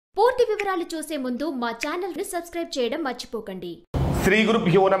పూర్తి వివరాలు చూసే ముందు మా ఛానల్ ని సబ్స్క్రైబ్ చేయడం మర్చిపోకండి. శ్రీ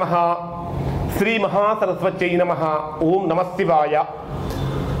గురుభ్యో నమః. శ్రీ మహాసరస్వత్యై నమః. ఓం నమః శివాయ.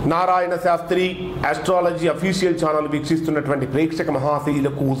 Narayana Sastry astrology official channel వీక్షిస్తున్నటువంటి ప్రేక్షక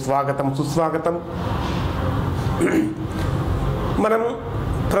మహాశీలకు స్వాగతం, సుస్వాగతం. మనం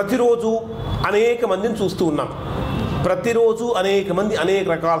ప్రతిరోజు అనేక మందిని చూస్తూ ఉన్నాం. ప్రతిరోజు అనేక మంది అనేక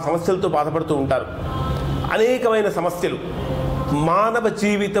రకాల సమస్యలతో బాధపడుతూ ఉంటారు. అనేకమైన సమస్యలు. మానవ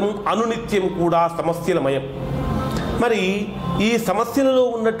జీవితం అనునిత్యం కూడా సమస్యలమయం. మరి ఈ సమస్యలలో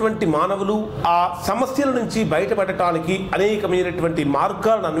ఉన్నటువంటి మానవులు ఆ సమస్యల నుంచి బయటపడటానికి అనేకమైనటువంటి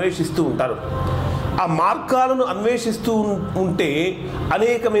మార్గాలను అన్వేషిస్తూ ఉంటారు. ఆ మార్గాలను అన్వేషిస్తూ ఉంటే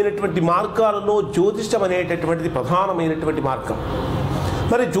అనేకమైనటువంటి మార్గాలలో జ్యోతిష్యం అనేటటువంటిది ప్రధానమైనటువంటి మార్గం.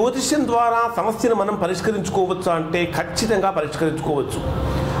 మరి జ్యోతిష్యం ద్వారా సమస్యను మనం పరిష్కరించుకోవచ్చా అంటే ఖచ్చితంగా పరిష్కరించుకోవచ్చు.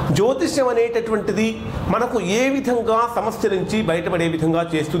 జ్యోతిష్యం అనేటటువంటిది మనకు ఏ విధంగా సమస్య నుంచి బయటపడే విధంగా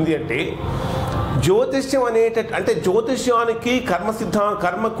చేస్తుంది అంటే, జ్యోతిష్యం అంటే జ్యోతిష్యానికి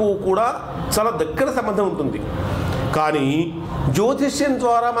కర్మకు కూడా చాలా దగ్గర సంబంధం ఉంటుంది. కానీ జ్యోతిష్యం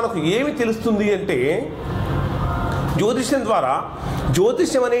ద్వారా మనకు ఏమి తెలుస్తుంది అంటే,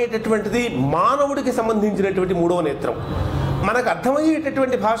 జ్యోతిష్యం అనేటటువంటిది మానవుడికి సంబంధించినటువంటి మూడవ నేత్రం. మనకు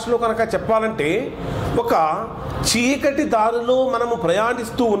అర్థమయ్యేటటువంటి భాషలో కనుక చెప్పాలంటే, ఒక చీకటి దారిలో మనము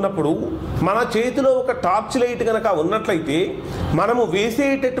ప్రయాణిస్తూ ఉన్నప్పుడు మన చేతిలో ఒక టార్చ్ లైట్ కనుక ఉన్నట్లయితే మనము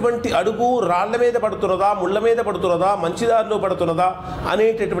వేసేటటువంటి అడుగు రాళ్ల మీద పడుతున్నదా, ముళ్ళ మీద పడుతున్నదా, మంచి దారిలో పడుతున్నదా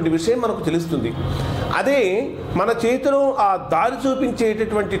అనేటటువంటి విషయం మనకు తెలుస్తుంది. అదే మన చేతిలో ఆ దారి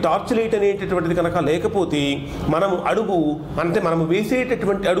చూపించేటటువంటి టార్చ్ లైట్ అనేటటువంటిది కనుక లేకపోతే మనము మనము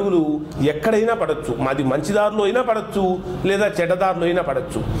వేసేటటువంటి అడుగులు ఎక్కడైనా పడవచ్చు. అది మంచి దారిలో అయినా పడవచ్చు, లేదా చెడ్డదారిలో అయినా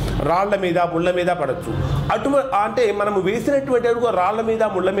పడవచ్చు, రాళ్ల మీద ముళ్ళ మీద పడవచ్చు. అంటే మనము వేసినటువంటి అడుగు రాళ్ల మీద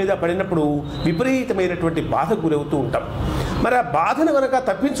ముళ్ళ మీద పడినప్పుడు విపరీతమైనటువంటి బాధకు గురవుతూ ఉంటాం. మరి ఆ బాధను కనుక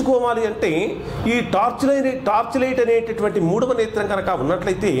తప్పించుకోవాలి అంటే ఈ టార్చ్ లైట్ అనేటటువంటి మూడవ నేత్రం కనుక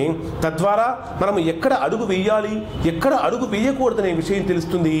ఉన్నట్లయితే తద్వారా మనం ఎక్కడ అడుగు వేయాలి, ఎక్కడ అడుగు వేయకూడదనే విషయం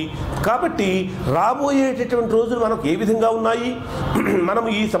తెలుస్తుంది. కాబట్టి రాబోయేటటువంటి రోజులు మనకు ఏ విధంగా ఉన్నాయి, మనం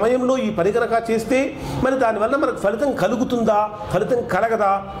ఈ సమయంలో ఈ పని కనుక చేస్తే మరి దానివల్ల మనకు ఫలితం కలుగుతుందా, ఫలితం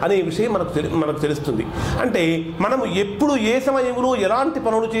కలగదా అనే విషయం మనకు తెలుస్తుంది. అంటే మనము ఎప్పుడు ఏ సమయంలో ఎలాంటి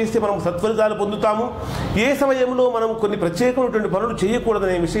పనులు చేస్తే మనం సత్ఫలితాలు పొందుతాము, ఏ సమయంలో మనం కొన్ని ప్రత్యేకమైనటువంటి పనులు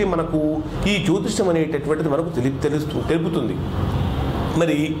చేయకూడదనే విషయం మనకు ఈ జ్యోతిష్యం అనేటటువంటిది మనకు తెలుపుతుంది.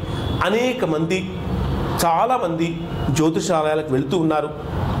 మరి చాలామంది జ్యోతిషాలయాలకు వెళ్తూ ఉన్నారు,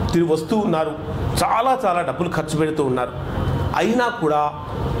 తిరిగి వస్తూ ఉన్నారు, చాలా డబ్బులు ఖర్చు పెడుతూ ఉన్నారు. అయినా కూడా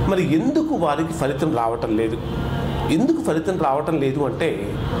మరి ఎందుకు వారికి ఫలితం రావటం లేదు? ఎందుకు ఫలితం రావటం లేదు అంటే,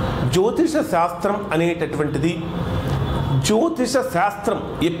 జ్యోతిష శాస్త్రం అనేటటువంటిది, జ్యోతిష శాస్త్రం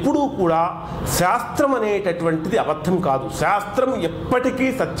ఎప్పుడూ కూడా, శాస్త్రం అనేటటువంటిది అబద్ధం కాదు. శాస్త్రం ఎప్పటికీ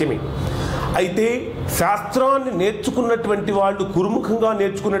సత్యమే. అయితే శాస్త్రాన్ని నేర్చుకున్నటువంటి వాళ్ళు, గురుముఖంగా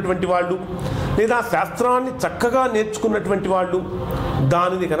నేర్చుకున్నటువంటి వాళ్ళు, లేదా శాస్త్రాన్ని చక్కగా నేర్చుకున్నటువంటి వాళ్ళు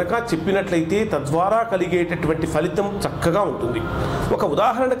దానిని కనుక చెప్పినట్లయితే తద్వారా కలిగేటటువంటి ఫలితం చక్కగా ఉంటుంది. ఒక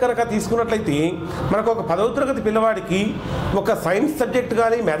ఉదాహరణ కనుక తీసుకున్నట్లయితే, మనకు ఒక 10వ తరగతి పిల్లవాడికి ఒక సైన్స్ సబ్జెక్ట్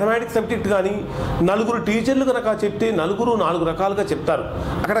కానీ మ్యాథమెటిక్స్ సబ్జెక్ట్ కానీ నలుగురు టీచర్లు కనుక చెప్తే నలుగురు 4 రకాలుగా చెప్తారు.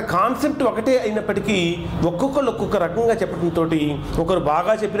 అక్కడ కాన్సెప్ట్ ఒకటే అయినప్పటికీ ఒక్కొక్కరు ఒక్కొక్క రకంగా చెప్పడంతో ఒకరు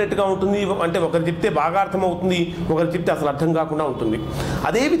బాగా చెప్పినట్టుగా ఉంటుంది, అంటే ఒకరు చెప్తే బాగా అర్థమవుతుంది, ఒకరు చెప్తే అసలు అర్థం కాకుండా ఉంటుంది.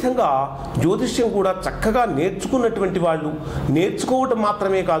 అదేవిధంగా జ్యోతిష్యం కూడా చక్కగా నేర్చుకున్నటువంటి వాళ్ళు, నేర్చుకోవడం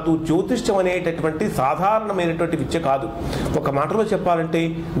మాత్రమే కాదు, జ్యోతిష్యం అనేటటువంటి సాధారణమైనటువంటి విద్య కాదు. ఒక మాటలో చెప్పాలంటే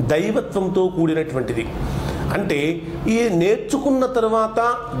దైవత్వంతో కూడినటువంటిది. అంటే ఈ నేర్చుకున్న తర్వాత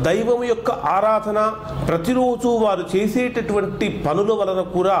దైవం యొక్క ఆరాధన ప్రతిరోజు వారు చేసేటటువంటి పనుల వలన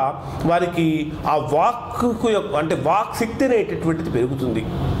కూడా వారికి ఆ వాక్ శక్తి అనేటటువంటిది పెరుగుతుంది.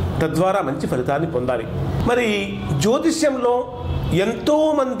 తద్వారా మంచి ఫలితాన్ని పొందాలి. మరి జ్యోతిష్యంలో ఎంతో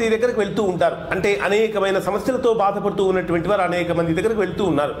మంది దగ్గరికి వెళ్తూ ఉంటారు. అంటే అనేకమైన సమస్యలతో బాధపడుతూ ఉన్నటువంటి వారు అనేక మంది దగ్గరికి వెళ్తూ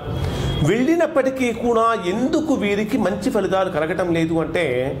ఉన్నారు. వెళ్ళినప్పటికీ కూడా ఎందుకు వీరికి మంచి ఫలితాలు కలగటం లేదు అంటే,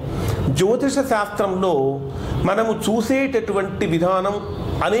 జ్యోతిష శాస్త్రంలో మనము చూసేటటువంటి విధానం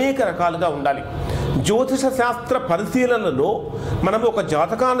అనేక రకాలుగా ఉండాలి. జ్యోతిష శాస్త్ర పరిశీలనలో మనం ఒక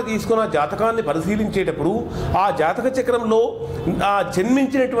జాతకాన్ని తీసుకుని ఆ జాతకాన్ని పరిశీలించేటప్పుడు ఆ జాతక చక్రంలో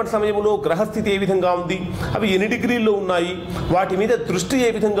జన్మించినటువంటి సమయంలో గ్రహస్థితి ఏ విధంగా ఉంది, అవి ఎన్ని డిగ్రీల్లో ఉన్నాయి, వాటి మీద దృష్టి ఏ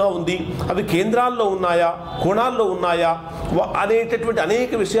విధంగా ఉంది, అవి కేంద్రాల్లో ఉన్నాయా, కోణాల్లో ఉన్నాయా అనేటటువంటి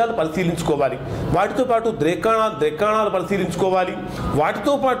అనేక విషయాలు పరిశీలించుకోవాలి. వాటితో పాటు ద్రేకాణాలు పరిశీలించుకోవాలి.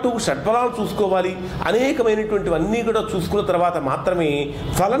 వాటితో పాటు షడ్ఫలాలు చూసుకోవాలి. అనేకమైనటువంటివన్నీ కూడా చూసుకున్న తర్వాత మాత్రమే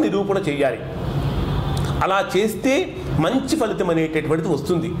ఫల నిరూపణ చేయాలి. అలా చేస్తే మంచి ఫలితం అనేటటువంటిది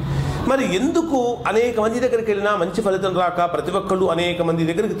వస్తుంది. మరి ఎందుకు అనేక మంది దగ్గరికి వెళ్ళినా మంచి ఫలితం రాక ప్రతి ఒక్కళ్ళు అనేక మంది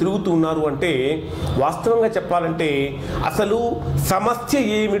దగ్గరికి తిరుగుతూ ఉన్నారు అంటే, వాస్తవంగా చెప్పాలంటే అసలు సమస్య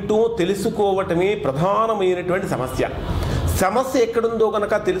ఏమిటో తెలుసుకోవటమే ప్రధానమైనటువంటి సమస్య. సమస్య ఎక్కడుందో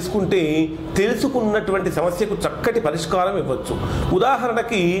కనుక తెలుసుకుంటే తెలుసుకున్నటువంటి సమస్యకు చక్కటి పరిష్కారం ఇవ్వచ్చు.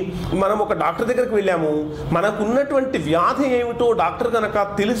 ఉదాహరణకి మనం ఒక డాక్టర్ దగ్గరికి వెళ్ళాము, మనకున్నటువంటి వ్యాధి ఏమిటో డాక్టర్ కనుక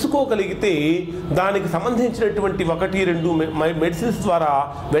తెలుసుకోగలిగితే దానికి సంబంధించినటువంటి 1-2 మెడిసిన్స్ ద్వారా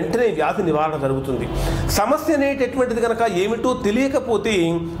వెంటనే వ్యాధి నివారణ జరుగుతుంది. సమస్య అనేటటువంటిది కనుక ఏమిటో తెలియకపోతే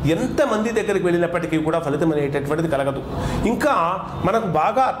ఎంతమంది దగ్గరికి వెళ్ళినప్పటికీ కూడా ఫలితం అనేటటువంటిది కలగదు. ఇంకా మనకు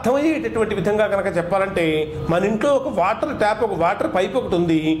బాగా అర్థమయ్యేటటువంటి విధంగా కనుక చెప్పాలంటే, మన ఇంట్లో ఒక వాటర్ పైప్ ఒకటి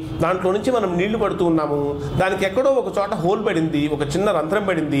ఉంది, దాంట్లో నుంచి మనం నీళ్లు పడుతూ ఉన్నాము, దానికి ఎక్కడో ఒక చోట హోల్ పడింది, ఒక చిన్న రంధ్రం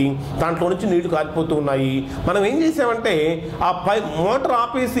పడింది, దాంట్లో నుంచి నీళ్లు కారిపోతూ ఉన్నాయి. మనం ఏం చేసామంటే ఆ మోటార్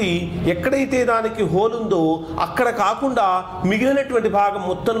ఆపేసి ఎక్కడైతే దానికి హోల్ ఉందో అక్కడ కాకుండా మిగిలినటువంటి భాగం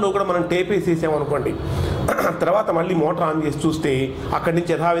మొత్తంలో కూడా మనం టేప్ వేసేసామనుకోండి, తర్వాత మళ్ళీ మోటార్ ఆన్ చేసి చూస్తే అక్కడి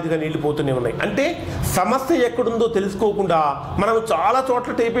నుంచి యథావిధిగా నీళ్లు పోతూనే ఉన్నాయి. అంటే సమస్య ఎక్కడుందో తెలుసుకోకుండా మనం చాలా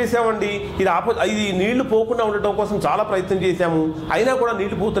చోట్ల టేప్ వేసామండి, ఇది నీళ్లు పోకుండా ఉండటం కోసం చాలా ప్రయత్నం చేశాము, అయినా కూడా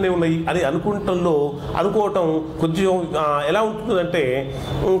నీళ్లు పోతూనే ఉన్నాయి అని అనుకోవటం కొంచెం ఎలా ఉంటుందంటే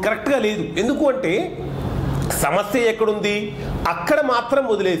కరెక్ట్గా లేదు. ఎందుకు అంటే సమస్య ఎక్కడుంది అక్కడ మాత్రం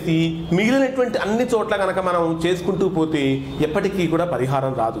వదిలేసి మిగిలినటువంటి అన్ని చోట్ల కనుక మనం చేసుకుంటూ పోతే ఎప్పటికీ కూడా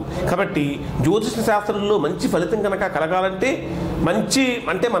పరిహారం రాదు. కాబట్టి జ్యోతిష శాస్త్రంలో మంచి ఫలితం కనుక కలగాలంటే,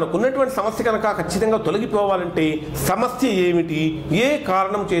 అంటే మనకున్నటువంటి సమస్య కనుక ఖచ్చితంగా తొలగిపోవాలంటే సమస్య ఏమిటి, ఏ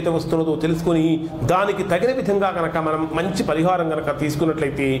కారణం చేత వస్తున్నదో తెలుసుకొని దానికి తగిన విధంగా కనుక మనం మంచి పరిహారం కనుక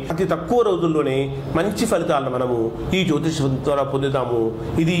తీసుకున్నట్లయితే అతి తక్కువ రోజుల్లోనే మంచి ఫలితాలను మనము ఈ జ్యోతిషం ద్వారా పొందుతాము.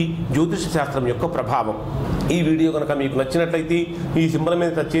 ఇది జ్యోతిష శాస్త్రం యొక్క ప్రభావం. ఈ వీడియో కనుక మీకు నచ్చినట్లయితే ఈ సింబల్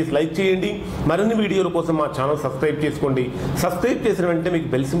మీద టచ్ చేసి లైక్ చేయండి. మరిన్ని వీడియోల కోసం మా ఛానల్ సబ్స్క్రైబ్ చేసుకోండి. సబ్స్క్రైబ్ చేసిన వెంటనే మీకు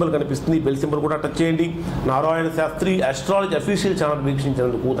బెల్ సింబల్ కనిపిస్తుంది, బెల్ సింబల్ కూడా టచ్ చేయండి. Narayana Sastry astrology official channel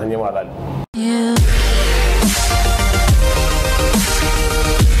వీక్షించినందుకు ధన్యవాదాలు.